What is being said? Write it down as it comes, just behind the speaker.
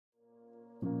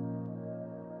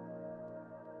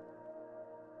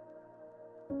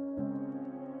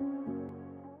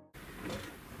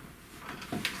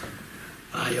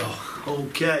Hiya.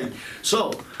 Okay,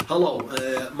 so hello,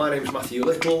 my name's Matthew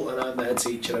Little and I'm the head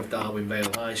teacher of Darwin Vale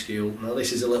High School. Now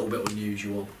this is a little bit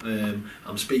unusual.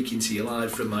 I'm speaking to you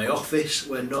live from my office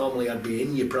when normally I'd be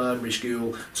in your primary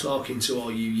school talking to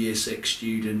all you Year 6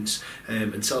 students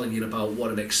and telling you about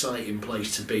what an exciting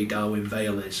place to be Darwin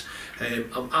Vale is.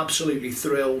 I'm absolutely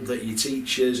thrilled that your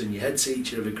teachers and your head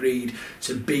teacher have agreed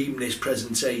to beam this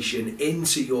presentation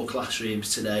into your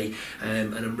classrooms today,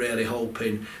 and I'm really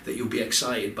hoping that you'll be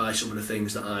excited by some of the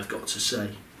things that I've got to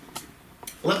say.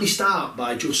 Let me start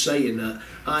by just saying that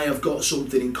I have got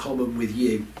something in common with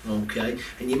you, okay?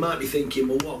 And you might be thinking,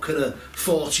 well, what can a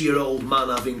 40-year-old man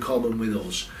have in common with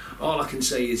us? All I can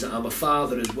say is that I'm a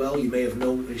father as well. You may have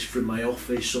noticed from my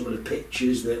office some of the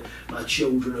pictures that my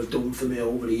children have done for me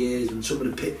over the years and some of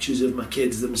the pictures of my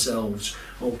kids themselves,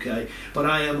 okay? But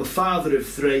I am a father of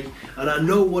 3 and I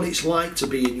know what it's like to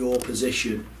be in your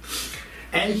position.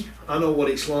 I know what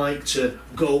it's like to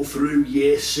go through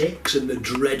Year 6 and the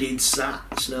dreaded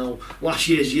SATs. Now, last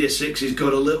year's Year 6 has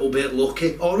got a little bit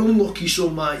lucky, or unlucky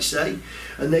some might say,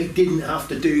 and they didn't have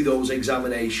to do those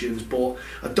examinations, but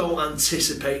I don't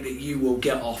anticipate that you will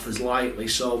get off as lightly,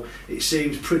 so it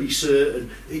seems pretty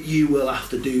certain that you will have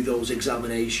to do those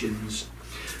examinations.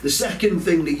 The second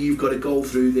thing that you've got to go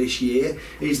through this year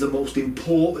is the most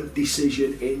important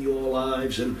decision in your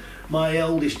lives, and my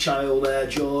eldest child there,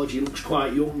 George, he looks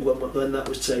quite young when that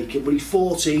was taken, but he's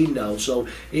 14 now, so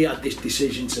he had this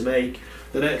decision to make.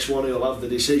 The next one who'll have the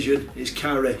decision is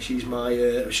Carrie. She's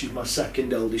my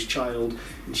second eldest child,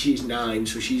 and she's 9,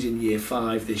 so she's in Year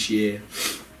 5 this year.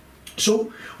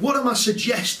 So what am I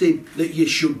suggesting that you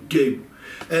should do?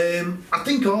 I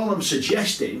think all I'm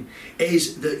suggesting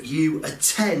is that you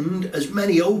attend as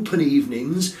many open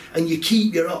evenings and you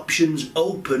keep your options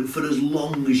open for as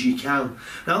long as you can.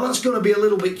 Now that's going to be a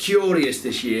little bit curious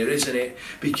this year, isn't it?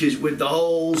 Because with the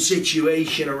whole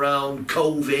situation around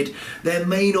COVID, there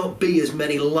may not be as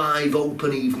many live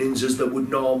open evenings as there would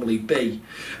normally be.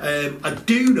 I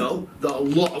do know that a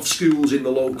lot of schools in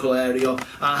the local area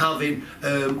are having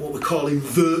what we're calling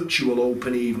virtual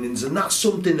open evenings, and that's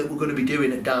something that we're going to be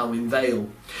doing at Darwin Vale.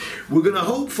 We're going to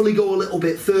hopefully go a little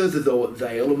bit further though at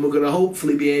Vale, and we're going to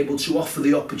hopefully be able to offer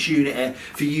the opportunity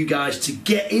for you guys to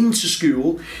get into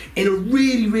school in a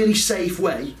really safe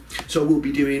way. So we'll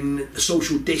be doing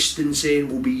social distancing,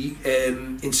 we'll be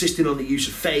insisting on the use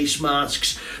of face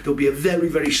masks, there'll be a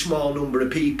very small number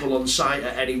of people on site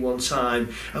at any one time,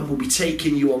 and we'll be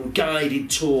taking you on guided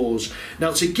tours.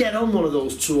 Now to get on one of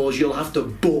those tours you'll have to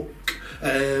book.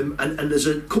 And there's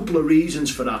a couple of reasons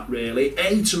for that really.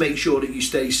 A, to make sure that you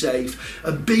stay safe,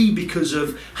 and B, because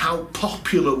of how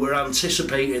popular we're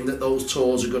anticipating that those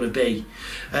tours are going to be.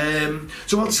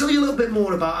 So I'll tell you a little bit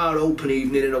more about our open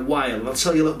evening in a while, and I'll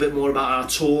tell you a little bit more about our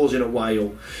tours in a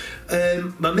while.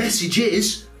 My message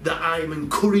is that I'm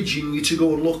encouraging you to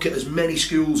go and look at as many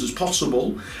schools as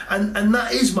possible, and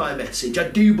that is my message. I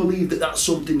do believe that that's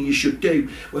something you should do.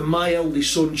 When my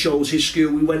eldest son chose his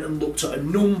school, we went and looked at a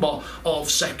number of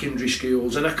secondary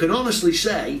schools, and I can honestly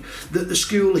say that the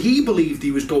school he believed he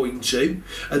was going to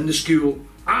and the school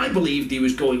I believed he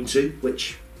was going to,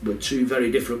 which were 2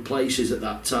 very different places at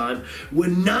that time, were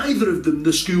neither of them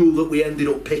the school that we ended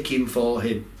up picking for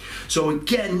him. So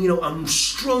again, you know, I'm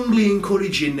strongly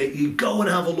encouraging that you go and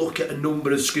have a look at a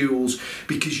number of schools,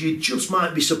 because you just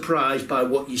might be surprised by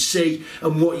what you see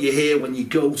and what you hear when you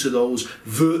go to those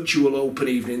virtual open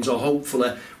evenings, or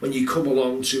hopefully when you come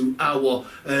along to our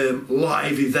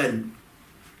live event.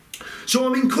 So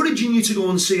I'm encouraging you to go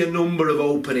and see a number of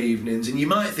open evenings, and you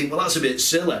might think, well, that's a bit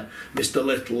silly, Mr.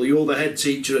 Little, you're the head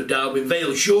teacher at Darwin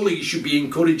Vale, surely you should be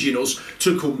encouraging us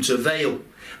to come to Vale.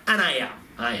 And I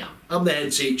am. I'm the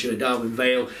head teacher at Darwin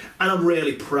Vale, and I'm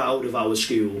really proud of our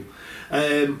school.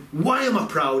 Why am I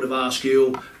proud of our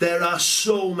school? There are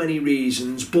so many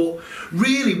reasons, but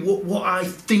really what I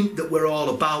think that we're all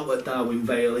about at Darwin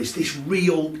Vale is this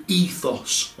real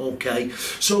ethos, okay?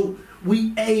 So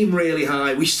we aim really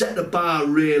high, we set the bar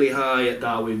really high at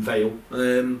Darwin Vale.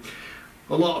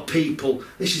 A lot of people,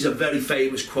 this is a very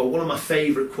famous quote, one of my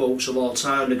favourite quotes of all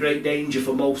time: the great danger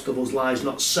for most of us lies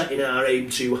not setting our aim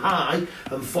too high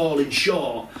and falling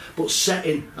short, but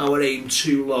setting our aim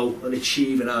too low and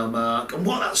achieving our mark. And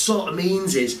what that sort of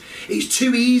means is, it's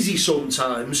too easy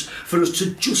sometimes for us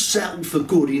to just settle for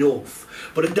good enough.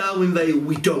 But at Darwin Vale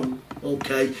we don't,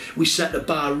 okay? We set the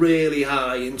bar really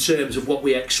high in terms of what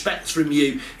we expect from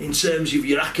you, in terms of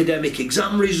your academic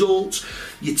exam results,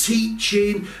 your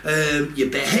teaching, your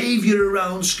behaviour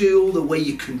around school, the way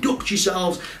you conduct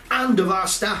yourselves, and of our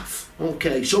staff,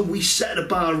 okay? So we set the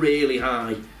bar really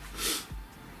high.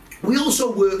 We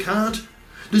also work hard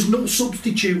There's no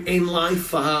substitute in life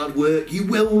for hard work. You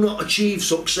will not achieve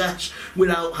success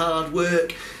without hard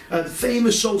work. A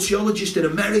famous sociologist in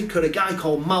America, a guy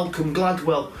called Malcolm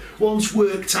Gladwell, once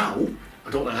worked out, I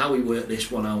don't know how he worked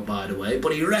this one out by the way,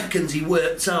 but he reckons he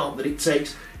worked out that it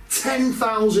takes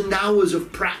 10,000 hours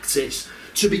of practice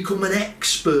to become an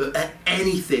expert at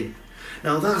anything.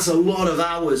 Now that's a lot of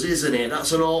hours, isn't it?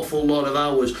 That's an awful lot of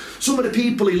hours. Some of the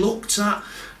people he looked at,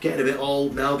 getting a bit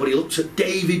old now, but he looked at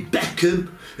David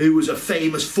Beckham, who was a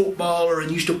famous footballer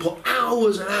and used to put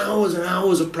hours and hours and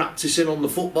hours of practicing on the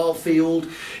football field.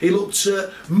 He looked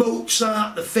at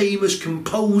Mozart, the famous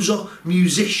composer,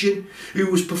 musician,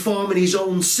 who was performing his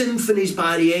own symphonies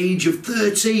by the age of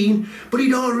 13, but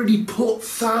he'd already put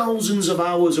thousands of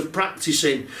hours of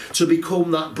practicing to become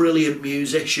that brilliant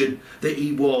musician that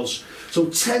he was. So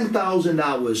 10,000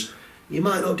 hours. You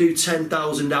might not do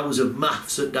 10,000 hours of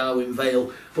maths at Darwin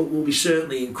Vale, but we'll be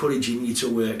certainly encouraging you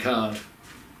to work hard.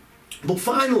 But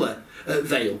finally, at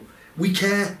Vale, we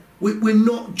care. We're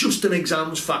not just an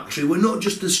exams factory. We're not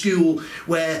just a school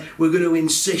where we're going to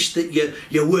insist that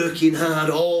you're working hard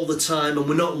all the time and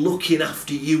we're not looking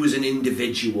after you as an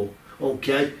individual,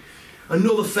 okay?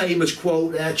 Another famous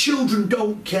quote there, children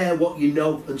don't care what you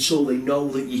know until they know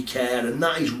that you care, and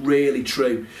that is really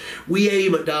true. We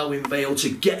aim at Darwin Vale to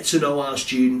get to know our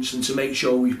students and to make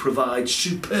sure we provide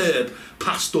superb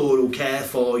pastoral care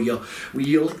for you.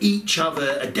 We'll each have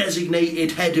a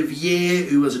designated head of year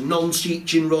who has a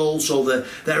non-teaching role, so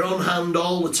they're on hand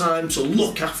all the time to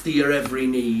look after your every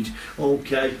need,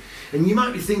 okay? And you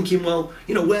might be thinking, well,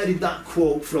 you know, where did that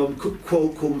quote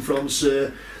come from,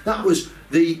 sir? That was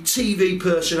the TV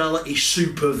personality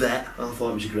Super Vet. I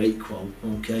thought it was a great quote,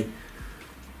 okay?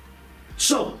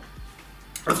 So,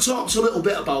 I've talked a little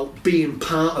bit about being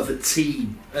part of a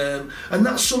team, and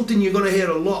that's something you're going to hear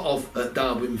a lot of at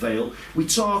Darwin Vale. We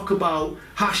talk about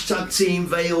hashtag Team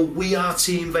Vale, we are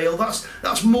Team Vale.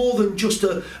 That's more than just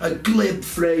a glib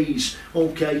phrase,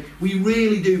 okay? We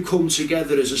really do come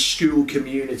together as a school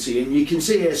community, and you can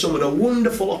see here some of the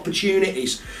wonderful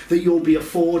opportunities that you'll be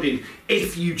afforded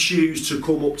if you choose to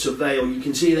come up to Vale. You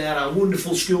can see there our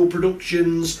wonderful school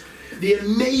productions, the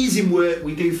amazing work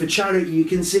we do for charity. You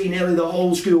can see nearly the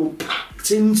whole school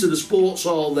packed into the sports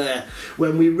hall there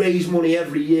when we raise money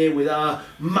every year with our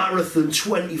marathon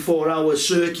 24-hour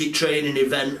circuit training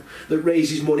event that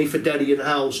raises money for Derry and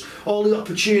House. All the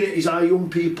opportunities our young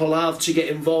people have to get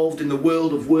involved in the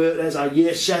world of work. There's our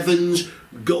year 7s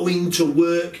going to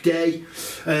work day.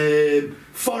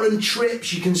 Foreign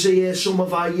trips, you can see here some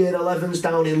of our year 11s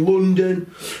down in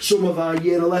London, some of our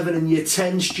year 11 and year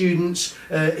 10 students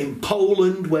in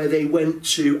Poland, where they went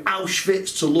to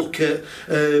Auschwitz to look at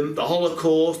the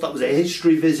Holocaust. That was a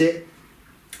history visit.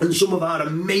 And some of our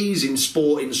amazing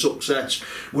sporting success.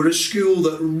 We're a school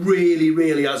that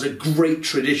really has a great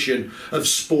tradition of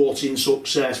sporting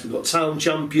success. We've got town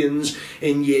champions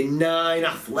in year 9,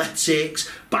 athletics,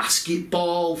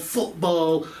 basketball,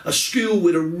 football, a school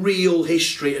with a real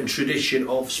history and tradition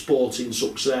of sporting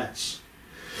success.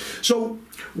 So,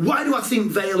 why do I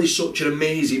think Vale is such an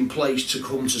amazing place to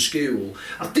come to school?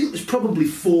 I think there's probably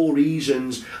 4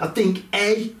 reasons. I think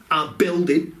A, our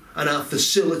building and our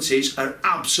facilities are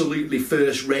absolutely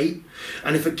first rate.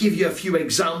 And if I give you a few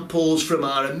examples from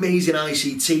our amazing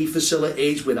ICT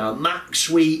facilities with our Mac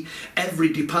suite,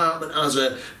 every department has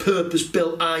a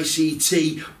purpose-built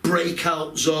ICT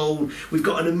breakout zone. We've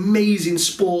got an amazing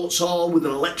sports hall with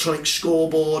an electronic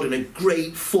scoreboard and a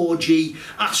great 4G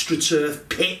AstroTurf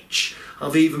pitch.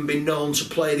 I've even been known to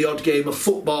play the odd game of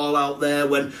football out there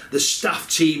when the staff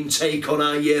team take on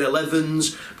our year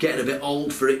 11s. I'm getting a bit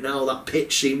old for it now. That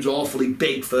pitch seems awfully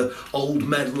big for old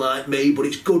men like me, but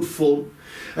it's good fun.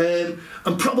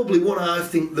 And probably one I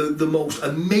think the most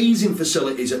amazing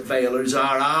facilities at Vale is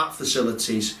our art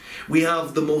facilities. We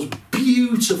have the most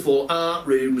beautiful art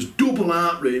rooms, double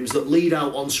art rooms that lead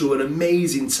out onto an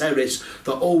amazing terrace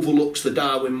that overlooks the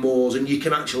Darwin Moors, and you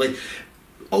can actually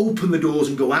open the doors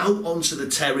and go out onto the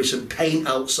terrace and paint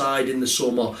outside in the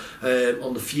summer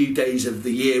on the few days of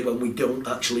the year when we don't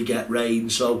actually get rain.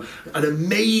 So an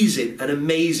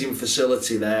amazing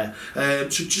facility there. So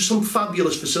just some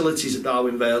fabulous facilities at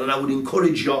Darwin Vale, and I would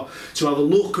encourage you to have a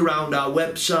look around our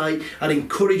website and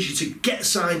encourage you to get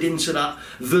signed into that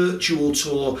virtual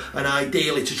tour, and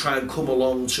ideally to try and come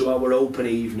along to our open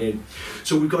evening.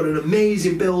 So we've got an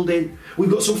amazing building,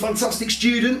 we've got some fantastic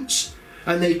students.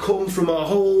 And they come from a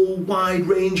whole wide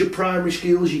range of primary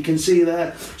schools. You can see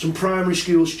there some primary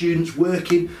school students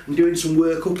working and doing some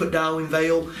work up at Darwin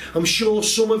Vale. I'm sure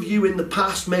some of you in the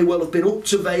past may well have been up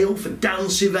to Vale for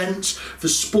dance events, for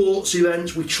sports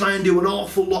events. We try and do an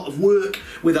awful lot of work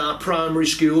with our primary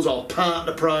schools, our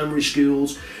partner primary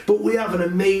schools, but we have an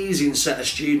amazing set of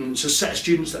students, a set of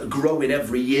students that are growing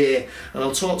every year, and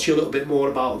I'll talk to you a little bit more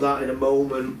about that in a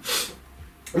moment.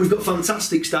 We've got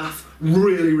fantastic staff,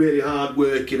 really hard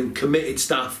working and committed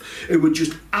staff who are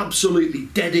just absolutely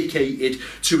dedicated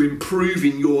to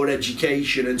improving your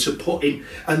education and to putting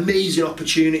amazing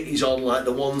opportunities on like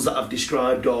the ones that I've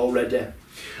described already.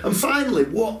 And finally,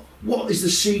 what is the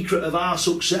secret of our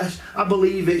success? I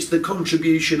believe it's the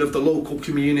contribution of the local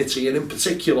community, and in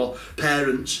particular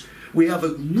parents. We have a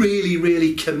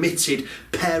really committed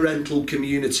parental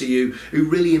community who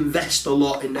really invest a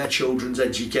lot in their children's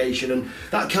education, and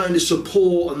that kind of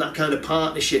support and that kind of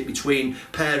partnership between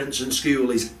parents and school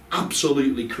is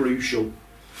absolutely crucial.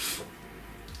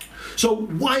 So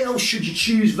why else should you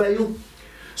choose Vale?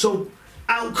 So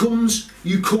outcomes: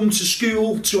 you come to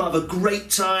school to have a great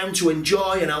time, to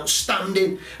enjoy an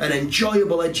outstanding and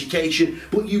enjoyable education,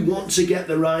 but you want to get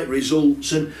the right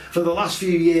results. And for the last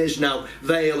few years now,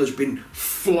 Vale has been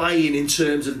flying in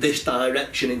terms of this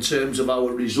direction, in terms of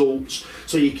our results.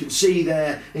 So you can see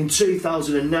there in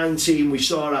 2019 we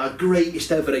saw our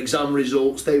greatest ever exam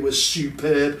results. They were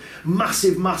superb,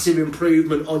 massive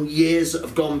improvement on years that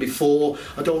have gone before.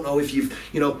 I don't know if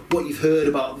what you've heard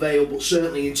about Vale, but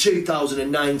certainly in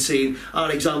 2019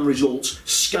 our exam results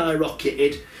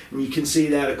skyrocketed, and you can see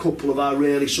there a couple of our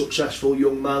really successful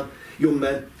young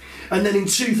men. And then in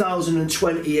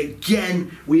 2020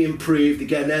 again we improved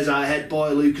again. There's our head boy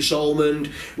Lucas Almond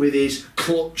with his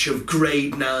clutch of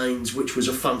grade 9s, which was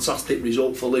a fantastic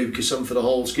result for Lucas and for the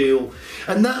whole school.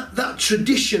 And that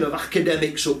tradition of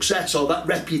academic success, or that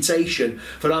reputation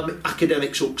for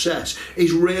academic success,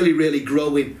 is really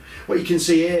growing. What you can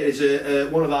see here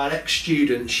is one of our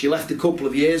ex-students. She left a couple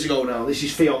of years ago now. This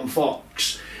is Fionn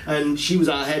Fox, and she was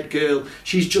our head girl.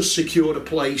 She's just secured a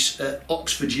place at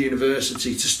Oxford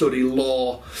University to study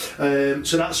law.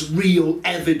 So that's real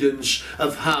evidence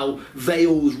of how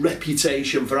Vale's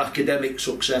reputation for academic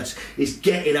success is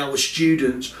getting our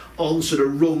students onto the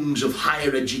rungs of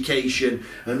higher education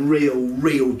and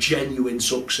real genuine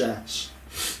success.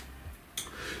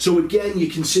 So again, you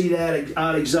can see there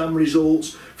our exam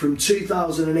results from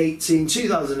 2018,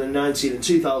 2019 and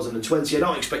 2020. I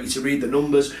don't expect you to read the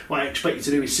numbers. What I expect you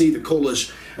to do is see the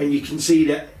colours, and you can see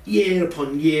that year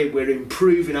upon year we're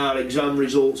improving our exam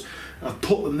results. I've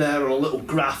put them there on a little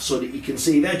graph so that you can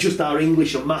see they're just our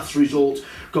English and maths results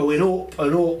going up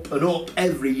and up and up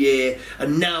every year,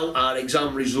 and now our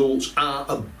exam results are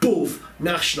above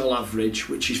national average,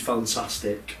 which is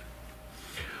fantastic.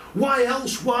 Why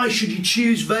else? Why should you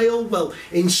choose Vale? Well,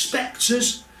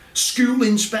 inspectors, school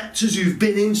inspectors who've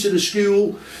been into the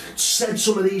school said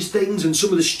some of these things, and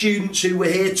some of the students who were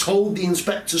here told the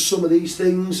inspectors some of these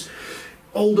things.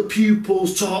 Older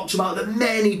pupils talked about the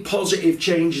many positive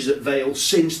changes at Vale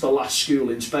since the last school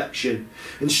inspection,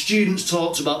 and students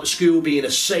talked about the school being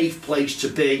a safe place to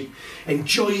be,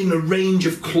 enjoying the range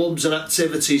of clubs and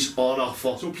activities on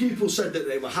offer. So pupils said that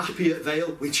they were happy at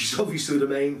Vale, which is obviously the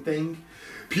main thing.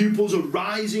 Pupils are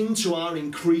rising to our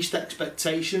increased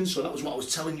expectations, so that was what I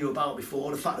was telling you about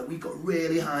before, the fact that we've got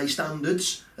really high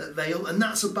standards at Vale, and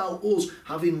that's about us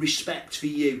having respect for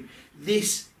you.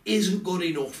 This isn't good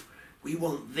enough. We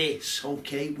want this,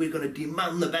 okay? We're going to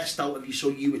demand the best out of you so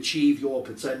you achieve your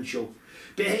potential.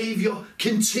 Behaviour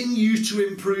continues to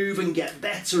improve and get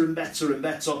better and better and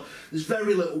better. There's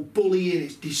very little bullying,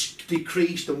 it's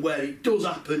decreased, and where it does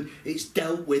happen, it's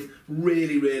dealt with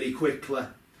really quickly.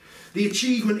 The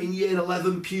achievement in Year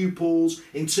 11 pupils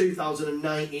in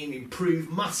 2019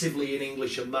 improved massively in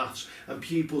English and Maths, and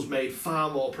pupils made far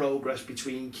more progress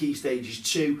between Key Stages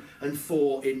 2 and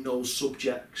 4 in those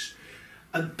subjects.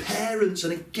 And parents,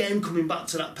 and again coming back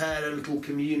to that parental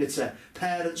community,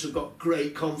 parents have got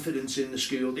great confidence in the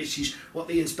school. This is what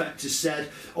the inspectors said.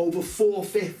 Over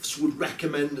 4/5 would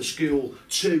recommend the school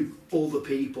to other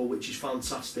people, which is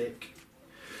fantastic.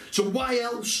 So why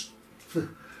else?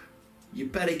 You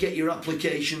better get your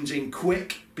applications in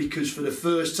quick, because for the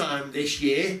first time this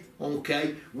year,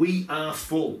 okay, we are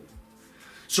full.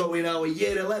 So in our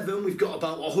Year 11 we've got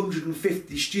about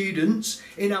 150 students.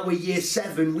 In our Year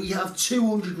 7 we have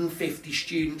 250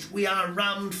 students. We are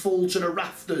rammed full to the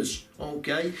rafters,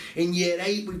 okay. In Year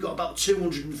 8 we've got about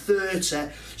 230.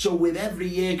 So with every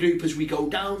year group as we go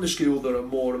down the school there are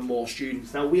more and more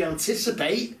students. Now we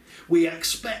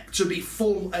expect to be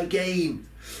full again.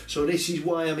 So this is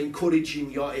why I'm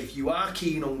encouraging you, if you are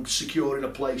keen on securing a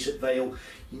place at Vale,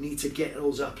 you need to get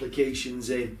those applications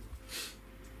in.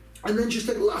 And then just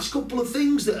the last couple of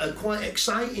things that are quite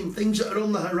exciting, things that are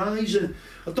on the horizon.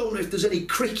 I don't know if there's any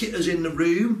cricketers in the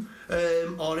room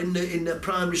or in the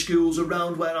primary schools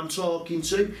around where I'm talking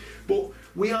to, but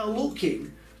we are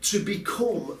looking to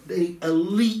become the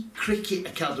elite cricket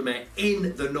academy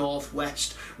in the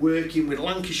Northwest, working with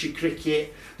Lancashire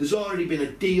Cricket. There's already been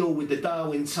a deal with the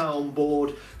Darwin Town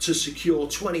Board to secure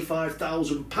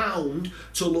 £25,000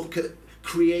 to look at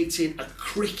creating a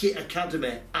cricket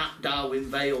academy at Darwin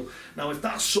Vale. Now, if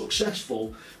that's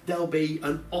successful, there'll be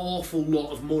an awful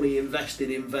lot of money invested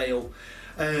in Vale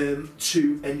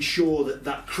to ensure that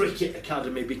that cricket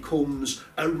academy becomes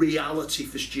a reality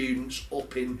for students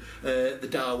up in the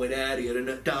Darwin area and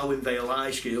at Darwin Vale High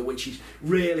School, which is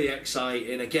really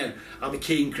exciting. Again, I'm a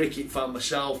keen cricket fan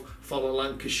myself, follow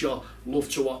Lancashire, love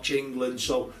to watch England,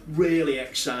 so really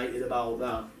excited about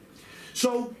that.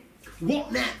 So,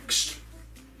 what next?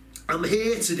 I'm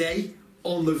here today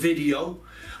on the video.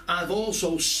 I've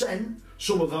also sent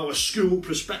some of our school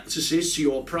prospectuses to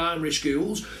your primary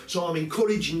schools, so I'm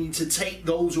encouraging you to take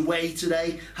those away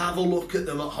today, have a look at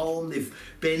them at home. They've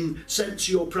been sent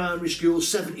to your primary school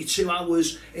 72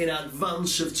 hours in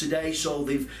advance of today, so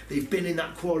they've been in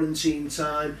that quarantine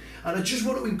time. And I just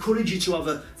want to encourage you to have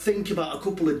a think about a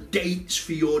couple of dates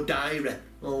for your diary.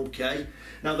 Okay,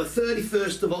 now the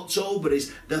 31st of October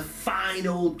is the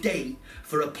final date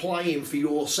for applying for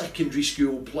your secondary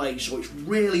school place, so it's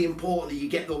really important that you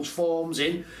get those forms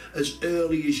in as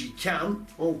early as you can.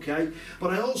 Okay,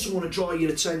 but I also want to draw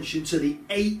your attention to the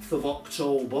 8th of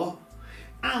October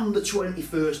and the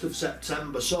 21st of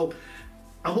September. So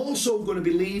I'm also going to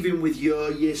be leaving with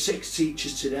your Year 6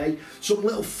 teachers today some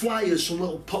little flyers, some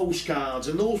little postcards,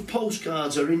 and those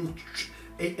postcards are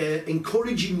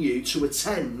encouraging you to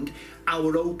attend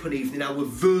our open evening, our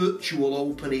virtual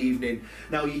open evening.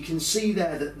 Now you can see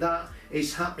there that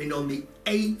is happening on the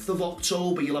 8th of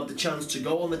October. You'll have the chance to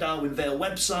go on the Darwin Vale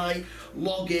website,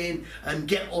 log in and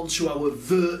get onto our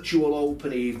virtual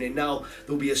open evening. Now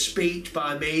there'll be a speech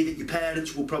by me that your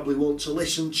parents will probably want to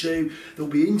listen to.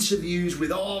 There'll be interviews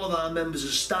with all of our members of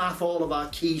staff, all of our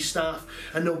key staff,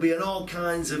 and there'll be all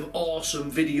kinds of awesome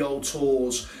video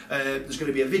tours. There's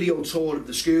going to be a video tour of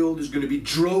the school. There's going to be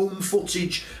drone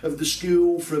footage of the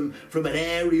school from an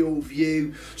aerial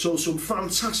view. So some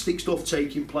fantastic stuff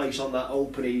taking place on that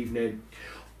open evening.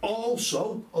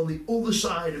 Also, on the other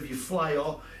side of your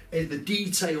flyer is the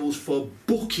details for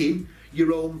booking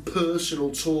your own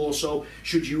personal tour. So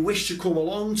should you wish to come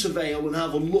along to Vale and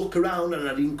have a look around, and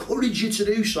I'd encourage you to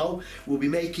do so, we'll be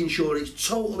making sure it's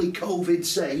totally COVID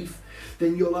safe,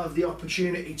 then you'll have the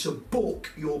opportunity to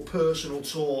book your personal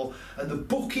tour, and the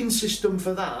booking system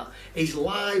for that is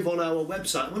live on our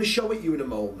website. I'm going to show it you in a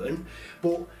moment,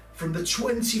 but from the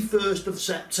 21st of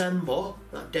September,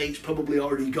 that date's probably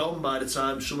already gone by the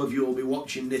time some of you will be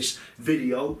watching this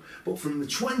video, but from the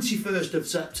 21st of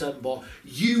September,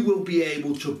 you will be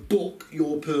able to book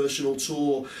your personal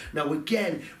tour. Now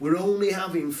again, we're only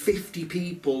having 50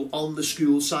 people on the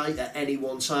school site at any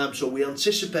one time, so we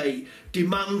anticipate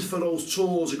demand for those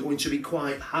tours are going to be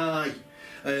quite high.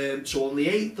 So on the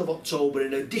 8th of October,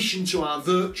 in addition to our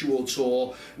virtual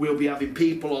tour, we'll be having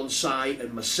people on site,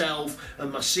 and myself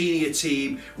and my senior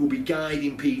team will be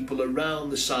guiding people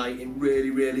around the site in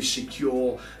really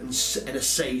secure and in a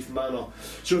safe manner.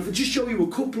 So if I just show you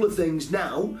a couple of things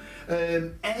now,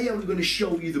 I'm going to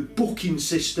show you the booking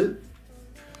system.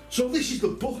 So this is the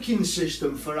booking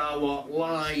system for our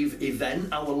live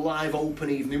event, our live open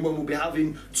evening, when we'll be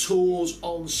having tours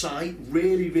on site,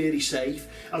 really safe.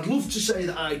 I'd love to say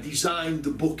that I designed the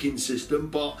booking system,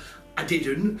 but I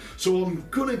didn't. So I'm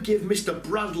going to give Mr.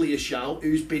 Bradley a shout,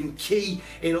 who's been key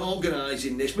in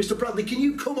organising this. Mr. Bradley, can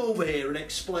you come over here and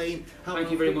explain how...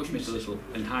 Thank you very much, Mr. Little,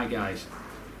 and hi guys.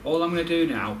 All I'm going to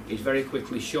do now is very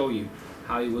quickly show you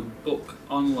how you would book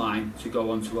online to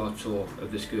go onto our tour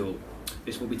of the school.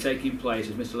 This will be taking place,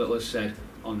 as Mr. Little has said,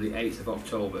 on the 8th of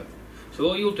October. So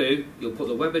all you'll do, you'll put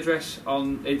the web address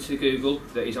into Google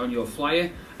that is on your flyer,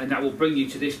 and that will bring you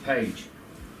to this page.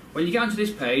 When you get onto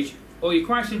this page, all you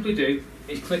quite simply do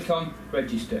is click on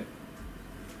register.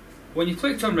 When you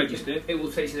clicked on register, it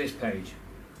will take you to this page.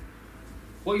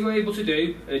 What you're able to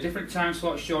do at a different time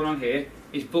slot shown on here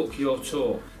is book your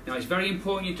tour. Now it's very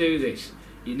important you do this.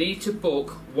 You need to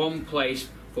book one place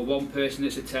for one person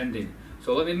that's attending.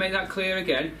 So let me make that clear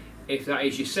again. If that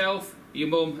is yourself, your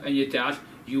mum and your dad,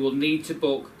 you will need to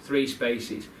book 3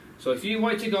 spaces. So if you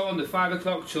want to go on the 5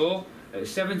 o'clock tour at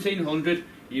 1700,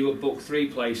 you will book 3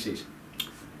 places.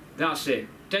 That's it.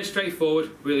 Dead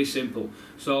straightforward, really simple.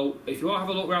 So if you want to have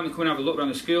a look around, come and have a look around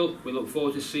the school. We look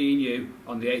forward to seeing you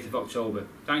on the 8th of October.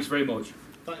 Thanks very much.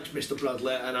 Thanks, Mr.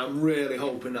 Bradley, and I'm really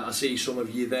hoping that I see some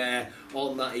of you there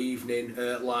on that evening,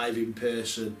 live in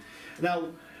person. Now,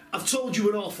 I've told you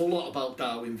an awful lot about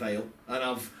Darwin Vale, and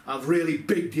I've really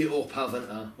bigged it up, haven't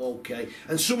I? Okay.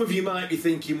 And some of you might be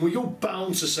thinking, well, you're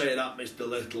bound to say that, Mr.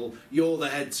 Little. You're the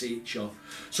head teacher.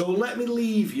 So let me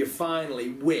leave you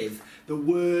finally with the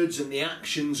words and the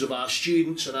actions of our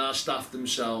students and our staff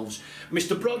themselves.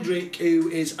 Mr. Broderick, who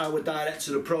is our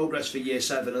Director of Progress for Year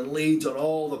 7 and leads on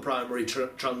all the primary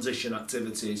transition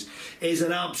activities, is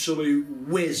an absolute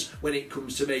whiz when it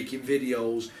comes to making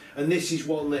videos. And this is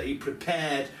one that he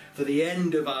prepared for the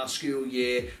end of our school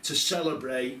year to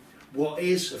celebrate what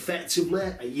is effectively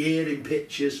a year in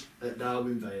pictures at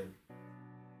Darwin Vale.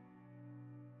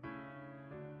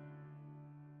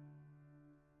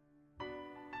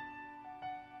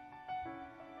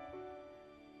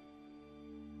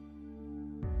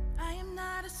 I am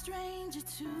not a stranger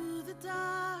to the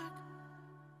dark.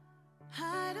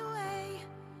 Hide away,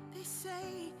 they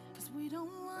say, 'cause we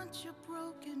don't want your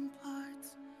broken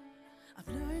parts. I've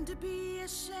learned to be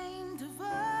ashamed of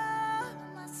all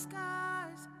my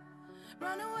scars.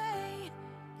 Run away,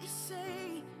 they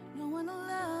say, no one will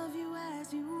love you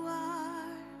as you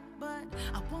are. But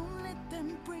I won't let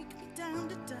them break me down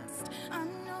to dust. I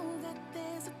know that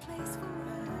there's a place for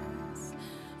us,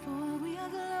 for we are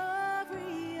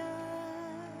glorious.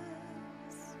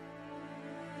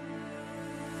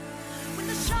 When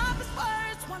the sharpest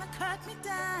words wanna cut me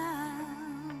down,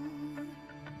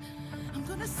 I'm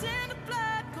gonna send a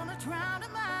blood, gonna drown a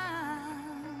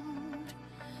mind.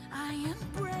 I am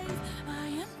brave, I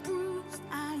am bruised,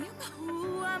 I am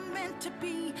who I'm meant to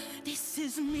be. This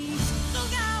is me.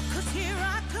 Look out, 'cause here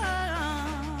I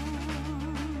come,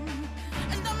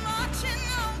 and I'm marching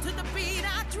on to the beat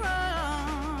I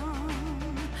drum.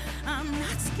 I'm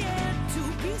not scared to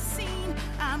be seen,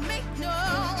 I make no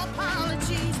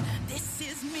apologies. This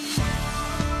is me.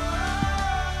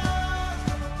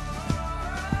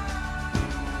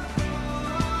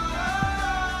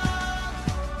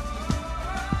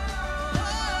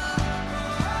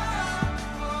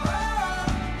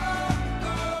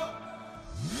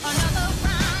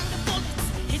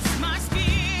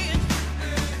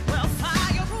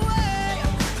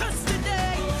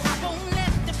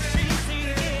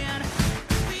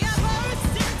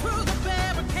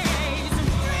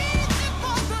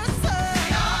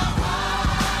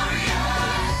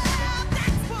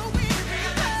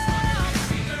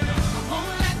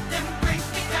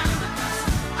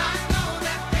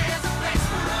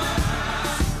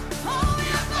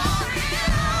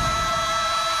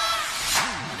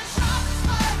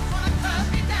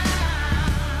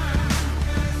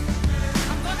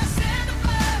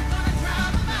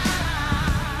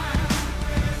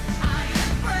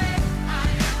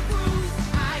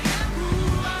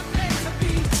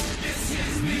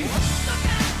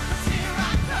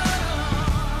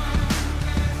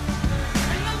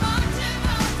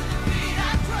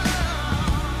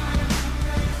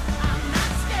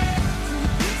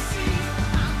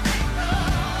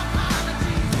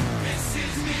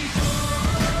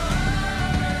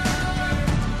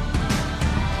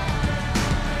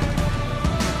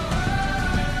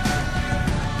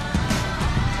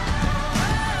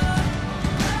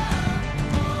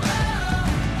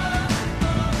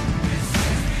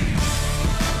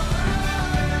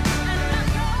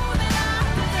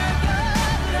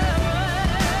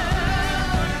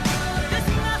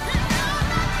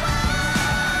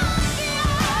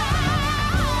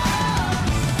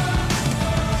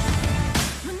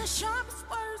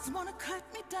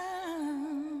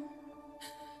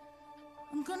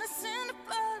 I'm gonna send the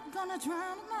blood, gonna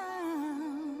drown a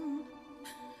mind.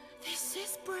 This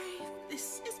is brave,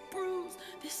 this is bruised,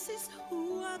 this is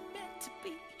who I'm meant to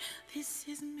be. This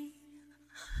is me.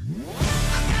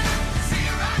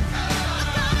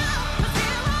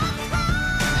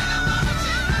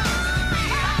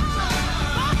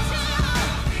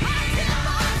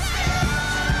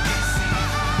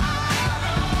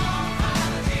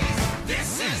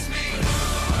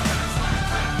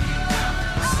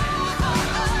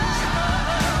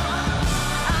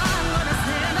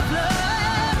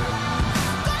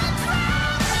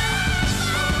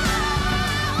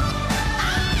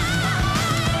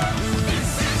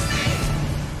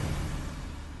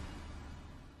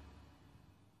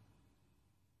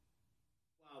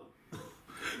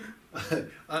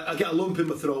 I get a lump in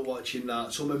my throat watching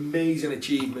that. Some amazing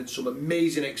achievements, some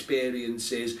amazing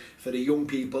experiences for the young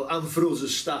people and for us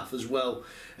as staff as well.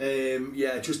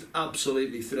 Yeah, just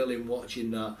absolutely thrilling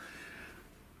watching that.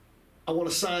 I want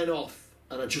to sign off,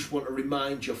 and I just want to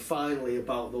remind you finally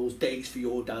about those dates for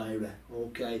your diary,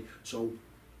 okay? So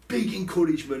big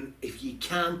encouragement, if you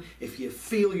can, if you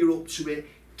feel you're up to it,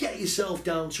 get yourself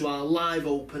down to our live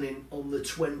opening on the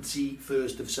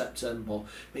 21st of September.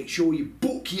 Make sure you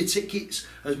book your tickets,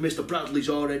 as Mr. Bradley's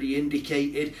already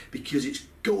indicated, because it's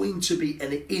going to be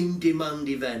an in-demand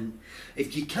event.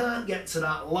 If you can't get to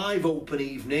that live open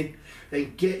evening,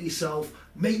 then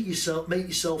make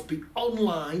yourself be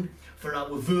online for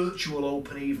our virtual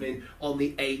open evening on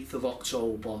the 8th of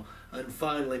October. And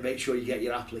finally, make sure you get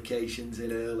your applications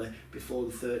in early before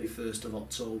the 31st of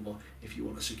October if you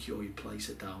want to secure your place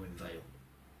at Darwin Vale.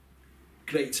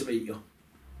 Great to meet you.